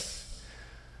was,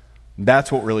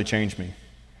 that's what really changed me.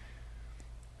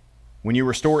 When you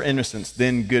restore innocence,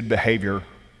 then good behavior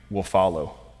will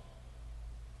follow.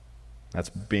 That's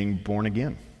being born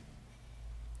again.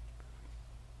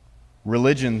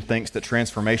 Religion thinks that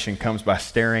transformation comes by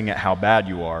staring at how bad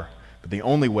you are, but the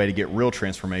only way to get real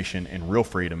transformation and real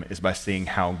freedom is by seeing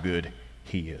how good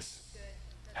he is.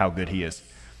 How good he is.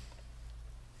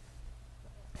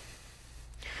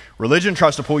 Religion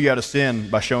tries to pull you out of sin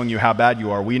by showing you how bad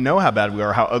you are. We know how bad we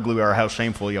are, how ugly we are, how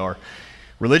shameful we are.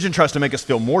 Religion tries to make us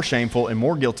feel more shameful and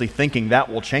more guilty, thinking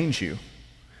that will change you.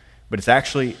 But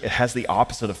it has the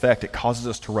opposite effect. It causes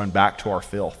us to run back to our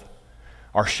filth.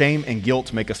 Our shame and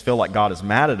guilt make us feel like God is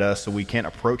mad at us, so we can't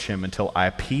approach him until I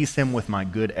appease him with my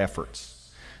good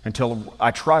efforts. Until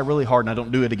I try really hard and I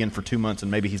don't do it again for 2 months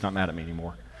and maybe he's not mad at me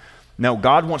anymore. No,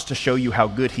 God wants to show you how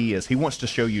good he is. He wants to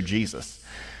show you Jesus.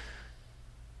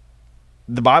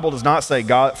 The Bible does not say,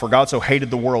 for God so hated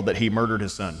the world that he murdered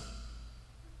his son.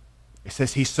 It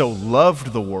says he so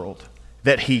loved the world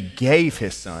that he gave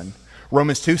his son.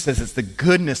 Romans 2 says it's the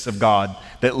goodness of God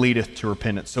that leadeth to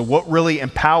repentance. So what really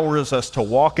empowers us to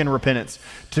walk in repentance,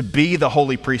 to be the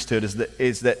holy priesthood,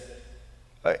 is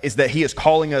that he is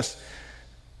calling us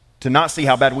to not see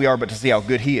how bad we are, but to see how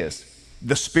good he is.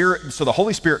 So the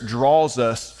Holy Spirit draws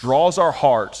our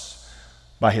hearts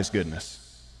by his goodness.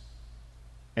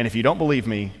 And if you don't believe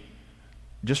me,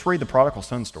 just read the prodigal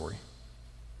son story.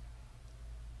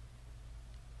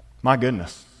 My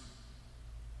goodness.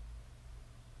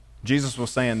 Jesus was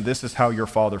saying, this is how your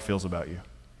Father feels about you.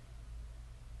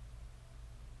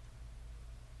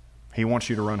 He wants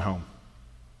you to run home.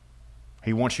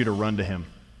 He wants you to run to him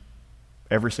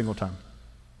every single time.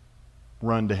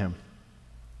 Run to him.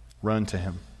 Run to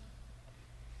him.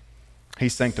 He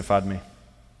sanctified me.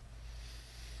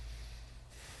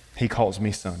 He calls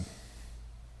me son.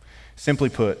 Simply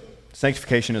put,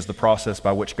 sanctification is the process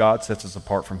by which God sets us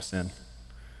apart from sin.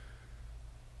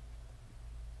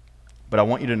 But I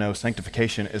want you to know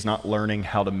sanctification is not learning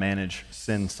how to manage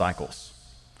sin cycles.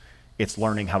 It's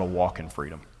learning how to walk in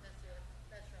freedom.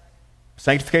 That's right.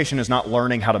 Sanctification is not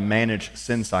learning how to manage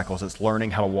sin cycles. It's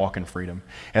learning how to walk in freedom.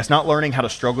 And it's not learning how to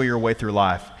struggle your way through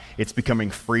life. It's becoming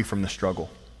free from the struggle.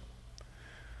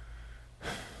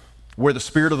 Where the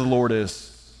Spirit of the Lord is,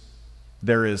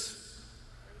 there is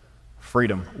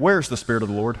freedom. Where's the Spirit of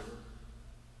the Lord?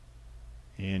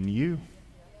 In you.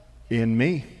 In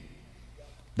me.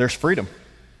 There's freedom.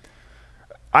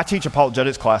 I teach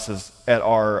apologetics classes at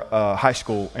our high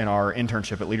school in our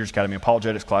internship at Leaders Academy,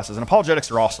 apologetics classes, and apologetics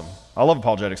are awesome. I love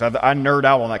apologetics. I nerd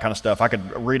out on that kind of stuff. I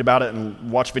could read about it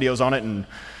and watch videos on it and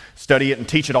study it and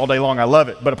teach it all day long. I love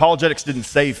it. But apologetics didn't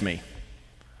save me.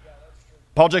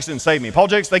 Apologetics didn't save me.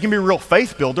 Apologetics, they can be a real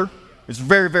faith builder. It's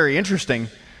very, very interesting.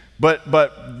 But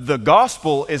the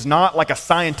gospel is not like a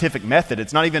scientific method.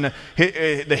 It's not even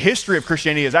the history of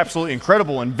Christianity is absolutely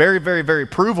incredible and very, very, very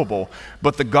provable.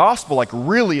 But the gospel like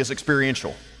really is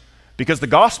experiential. Because the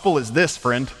gospel is this,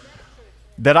 friend,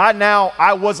 that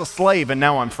I was a slave and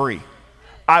now I'm free.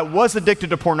 I was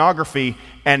addicted to pornography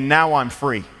and now I'm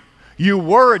free. You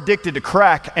were addicted to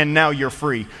crack and now you're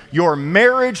free. Your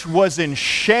marriage was in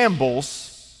shambles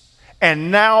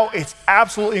and now it's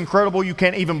absolutely incredible. You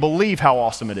can't even believe how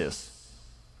awesome it is.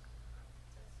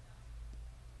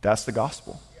 That's the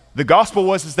gospel. The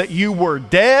gospel is that you were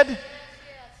dead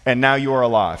and now you are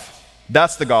alive.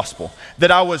 That's the gospel. That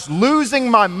I was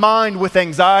losing my mind with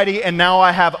anxiety and now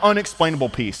I have unexplainable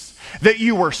peace. That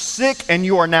you were sick and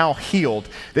you are now healed.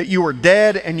 That you were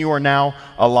dead and you are now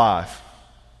alive.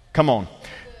 Come on.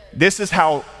 This is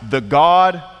how the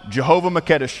God, Jehovah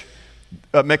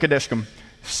MeKaddishkem,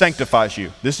 sanctifies you.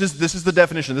 This is the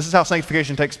definition. This is how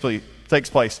sanctification takes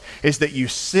place, is that you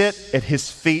sit at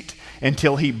his feet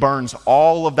until he burns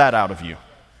all of that out of you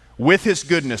with his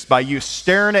goodness by you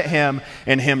staring at him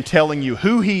and him telling you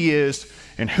who he is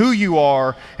and who you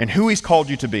are and who he's called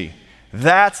you to be.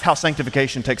 That's how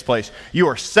sanctification takes place. You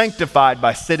are sanctified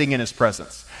by sitting in his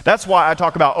presence. That's why I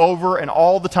talk about over and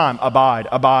all the time, abide,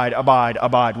 abide, abide,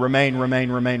 abide, remain,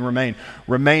 remain, remain, remain.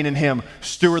 Remain in him,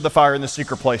 steward the fire in the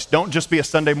secret place. Don't just be a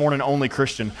Sunday morning only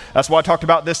Christian. That's why I talked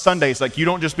about this Sunday. It's like you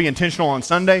don't just be intentional on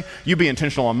Sunday, you be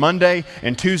intentional on Monday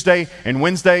and Tuesday and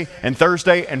Wednesday and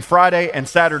Thursday and Friday and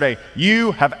Saturday.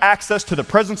 You have access to the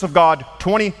presence of God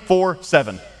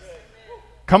 24/7.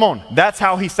 Come on, that's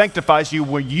how he sanctifies you.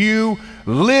 When you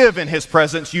live in his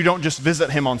presence, you don't just visit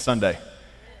him on Sunday.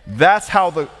 That's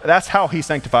how he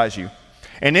sanctifies you.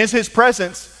 And in his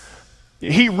presence,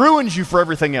 he ruins you for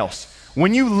everything else.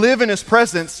 When you live in his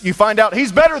presence, you find out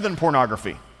he's better than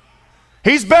pornography.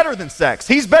 He's better than sex.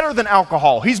 He's better than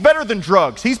alcohol. He's better than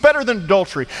drugs. He's better than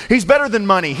adultery. He's better than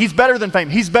money. He's better than fame.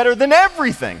 He's better than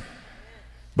everything.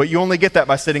 But you only get that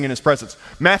by sitting in his presence.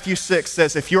 Matthew 6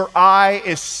 says, if your eye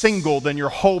is single, then your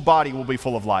whole body will be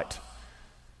full of light.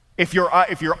 If your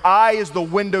eye is the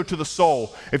window to the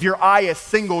soul, if your eye is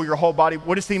single, your whole body,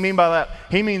 what does he mean by that?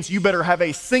 He means you better have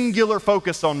a singular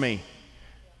focus on me.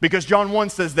 Because John 1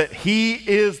 says that he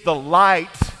is the light,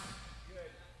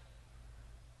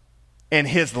 and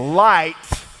his light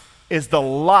is the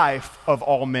life of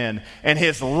all men. And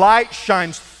his light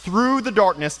shines through the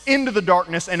darkness, into the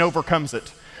darkness, and overcomes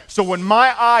it. So when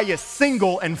my eye is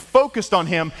single and focused on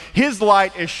him, his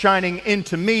light is shining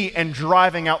into me and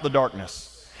driving out the darkness.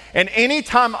 And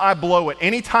anytime I blow it,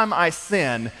 anytime I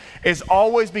sin, is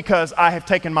always because I have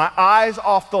taken my eyes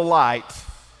off the light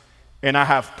and I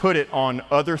have put it on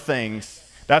other things.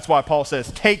 That's why Paul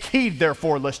says, take heed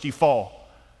therefore lest you fall.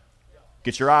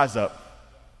 Get your eyes up.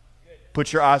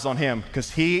 Put your eyes on him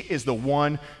because he is the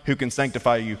one who can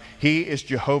sanctify you. He is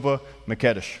Jehovah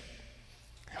MeKaddish.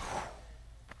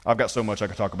 I've got so much I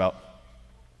could talk about.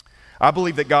 I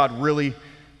believe that God really,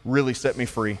 really set me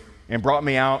free and brought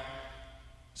me out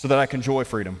so that I can enjoy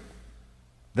freedom,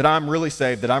 that I'm really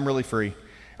saved, that I'm really free.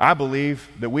 I believe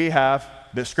that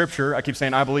that Scripture, I keep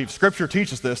saying I believe, Scripture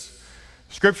teaches this.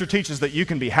 Scripture teaches that you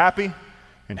can be happy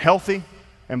and healthy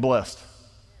and blessed.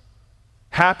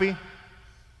 Happy,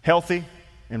 healthy,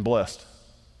 and blessed.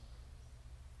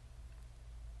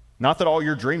 Not that all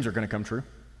your dreams are going to come true.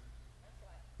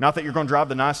 Not that you're going to drive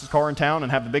the nicest car in town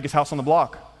and have the biggest house on the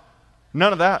block.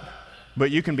 None of that.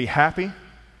 But you can be happy,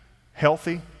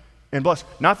 healthy, and blessed.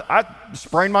 I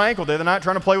sprained my ankle the other night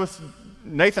trying to play with,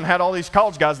 Nathan had all these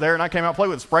college guys there and I came out and played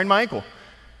with it, sprained my ankle.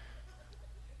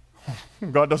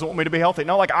 God doesn't want me to be healthy.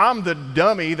 No, like I'm the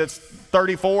dummy that's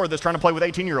 34 that's trying to play with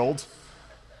 18-year-olds.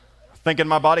 Thinking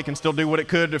my body can still do what it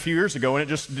could a few years ago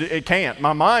and it can't.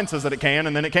 My mind says that it can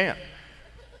and then it can't.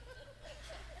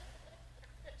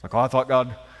 It's like, oh, I thought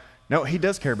God, no, he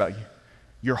does care about you.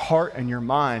 Your heart and your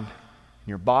mind and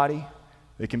your body,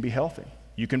 they can be healthy.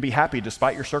 You can be happy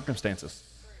despite your circumstances,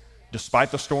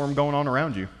 despite the storm going on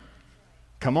around you.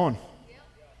 Come on.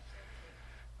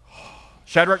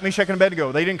 Shadrach, Meshach, and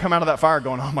Abednego, they didn't come out of that fire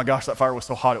going, oh my gosh, that fire was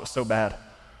so hot, it was so bad.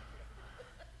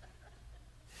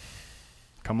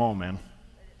 Come on, man.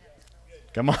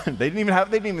 Come on. They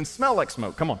didn't even smell like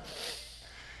smoke. Come on.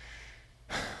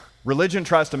 Religion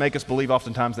tries to make us believe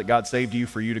oftentimes that God saved you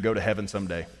for you to go to heaven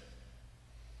someday.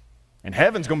 And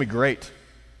heaven's going to be great.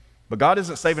 But God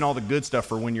isn't saving all the good stuff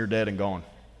for when you're dead and gone.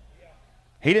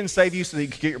 He didn't save you so that you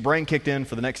could get your brain kicked in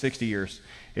for the next 60 years.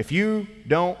 If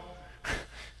you'll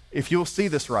see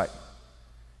this right,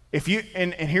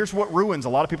 and here's what ruins a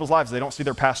lot of people's lives: they don't see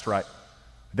their past right.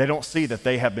 They don't see that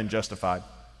they have been justified.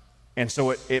 And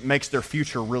so it makes their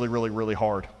future really, really, really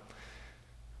hard.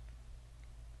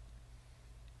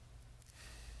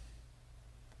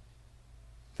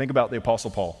 Think about the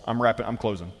Apostle Paul. I'm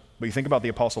closing. But you think about the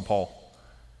Apostle Paul.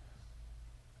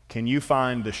 Can you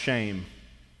find the shame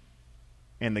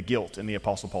and the guilt in the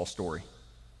Apostle Paul's story?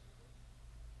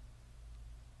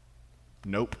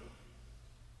 Nope.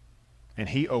 And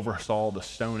he oversaw the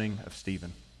stoning of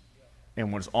Stephen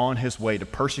and was on his way to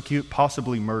persecute,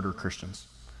 possibly murder Christians.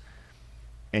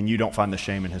 And you don't find the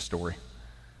shame in his story.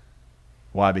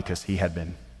 Why? Because he had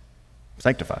been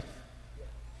sanctified.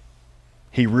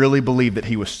 He really believed that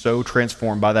he was so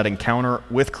transformed by that encounter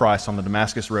with Christ on the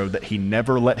Damascus Road that he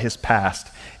never let his past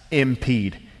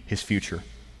impede his future.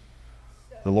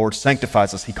 The Lord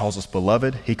sanctifies us. He calls us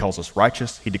beloved. He calls us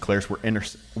righteous. He declares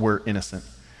we're innocent.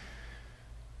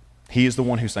 He is the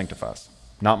one who sanctifies,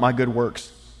 not my good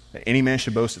works. That any man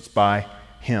should boast, it's by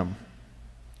him.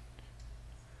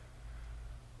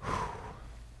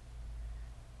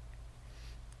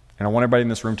 And I want everybody in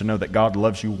this room to know that God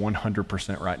loves you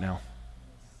 100% right now.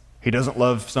 He doesn't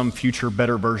love some future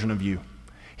better version of you.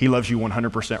 He loves you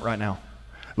 100% right now.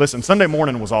 Listen, Sunday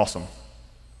morning was awesome.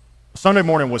 Sunday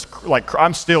morning was like,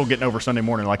 I'm still getting over Sunday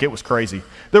morning, like it was crazy.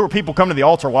 There were people coming to the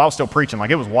altar while I was still preaching, like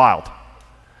it was wild.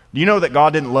 Do you know that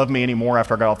God didn't love me anymore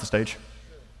after I got off the stage?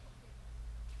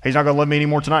 He's not going to love me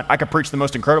anymore tonight. I could preach the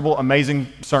most incredible, amazing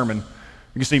sermon.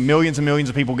 You can see millions and millions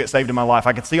of people get saved in my life.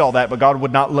 I could see all that, but God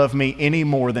would not love me any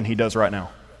more than he does right now.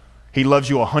 He loves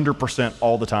you 100%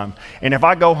 all the time. And if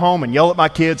I go home and yell at my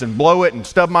kids and blow it and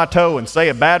stub my toe and say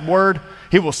a bad word,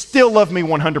 he will still love me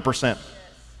 100%.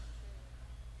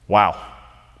 Wow.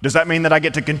 Does that mean that I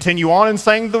get to continue on and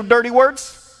saying the dirty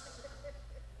words?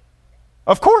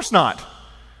 Of course not.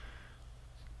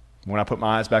 When I put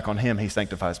my eyes back on him, he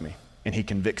sanctifies me and he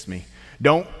convicts me.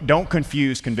 Don't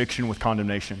confuse conviction with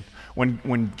condemnation.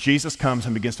 When Jesus comes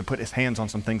and begins to put his hands on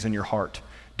some things in your heart,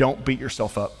 don't beat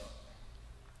yourself up.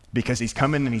 Because he's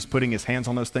coming and he's putting his hands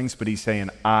on those things, but he's saying,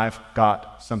 I've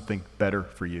got something better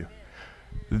for you.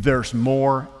 There's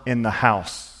more in the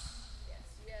house.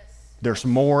 There's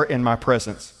more in my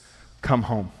presence. Come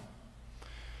home.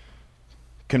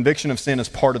 Conviction of sin is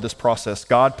part of this process.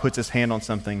 God puts his hand on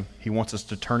something. He wants us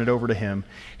to turn it over to him.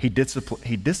 He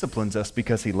disciplines us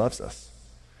because he loves us.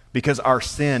 Because our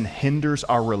sin hinders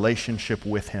our relationship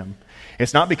with him.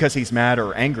 It's not because he's mad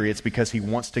or angry. It's because he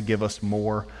wants to give us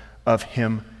more of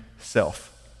himself.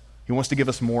 He wants to give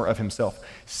us more of himself.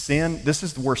 Sin, this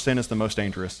is where sin is the most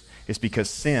dangerous. It's because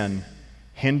sin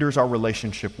hinders our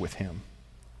relationship with him.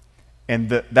 And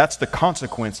that's the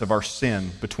consequence of our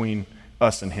sin between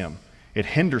us and him. It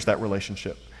hinders that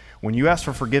relationship. When you ask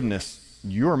for forgiveness,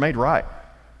 you are made right.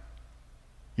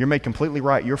 You're made completely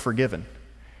right. You're forgiven.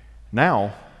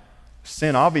 Now,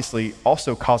 sin obviously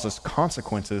also causes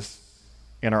consequences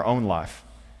in our own life.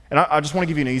 And I just want to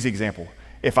give you an easy example.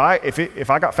 If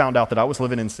I got found out that I was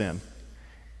living in sin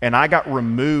and I got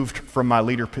removed from my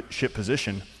leadership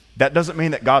position, that doesn't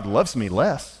mean that God loves me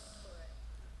less.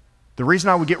 The reason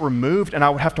I would get removed and I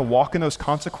would have to walk in those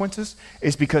consequences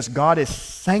is because God is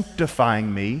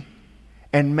sanctifying me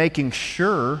and making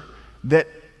sure that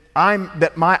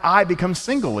my eye becomes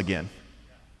single again.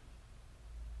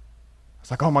 It's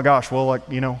like, oh my gosh, well,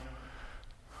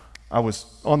 I was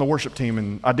on the worship team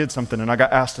and I did something and I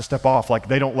got asked to step off. Like,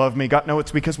 they don't love me. God, no,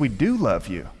 it's because we do love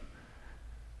you.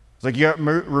 It's like you got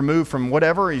removed from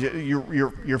whatever.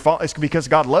 It's because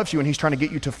God loves you and he's trying to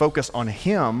get you to focus on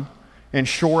him and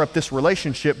shore up this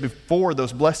relationship before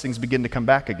those blessings begin to come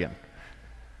back again.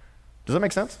 Does that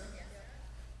make sense?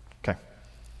 Okay.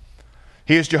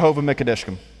 He is Jehovah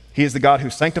MeKaddishkem. He is the God who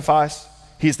sanctifies.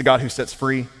 He is the God who sets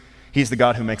free. He is the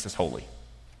God who makes us holy.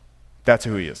 That's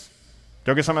who he is.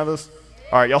 Y'all get something out of this?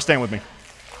 All right, y'all stand with me.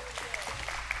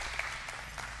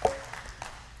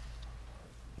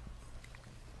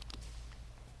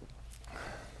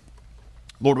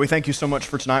 Lord, we thank you so much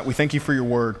for tonight. We thank you for your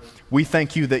word. We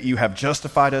thank you that you have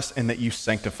justified us and that you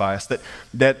sanctify us.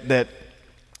 That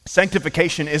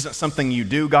sanctification isn't something you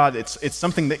do, God. It's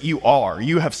something that you are.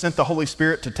 You have sent the Holy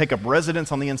Spirit to take up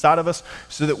residence on the inside of us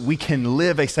so that we can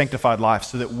live a sanctified life,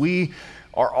 so that we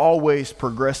are always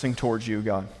progressing towards you,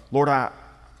 God. Lord, I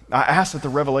ask that the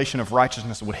revelation of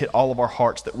righteousness would hit all of our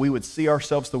hearts, that we would see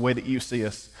ourselves the way that you see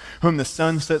us. Whom the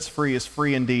Son sets free is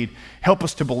free indeed. Help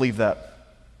us to believe that.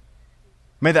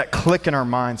 May that click in our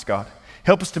minds, God.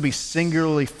 Help us to be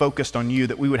singularly focused on you,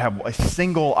 that we would have a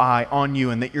single eye on you,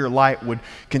 and that your light would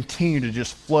continue to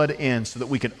just flood in so that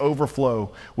we could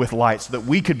overflow with light, so that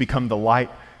we could become the light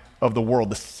of the world,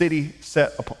 the city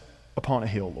set upon a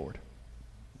hill, Lord.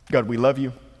 God, we love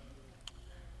you.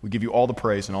 We give you all the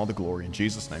praise and all the glory. In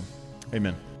Jesus' name,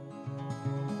 amen.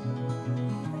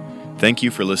 Thank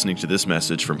you for listening to this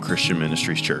message from Christian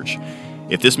Ministries Church.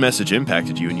 If this message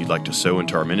impacted you and you'd like to sow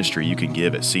into our ministry, you can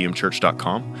give at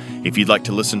cmchurch.com. If you'd like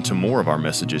to listen to more of our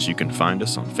messages, you can find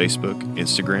us on Facebook,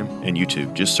 Instagram, and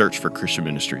YouTube. Just search for Christian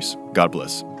Ministries. God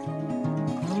bless.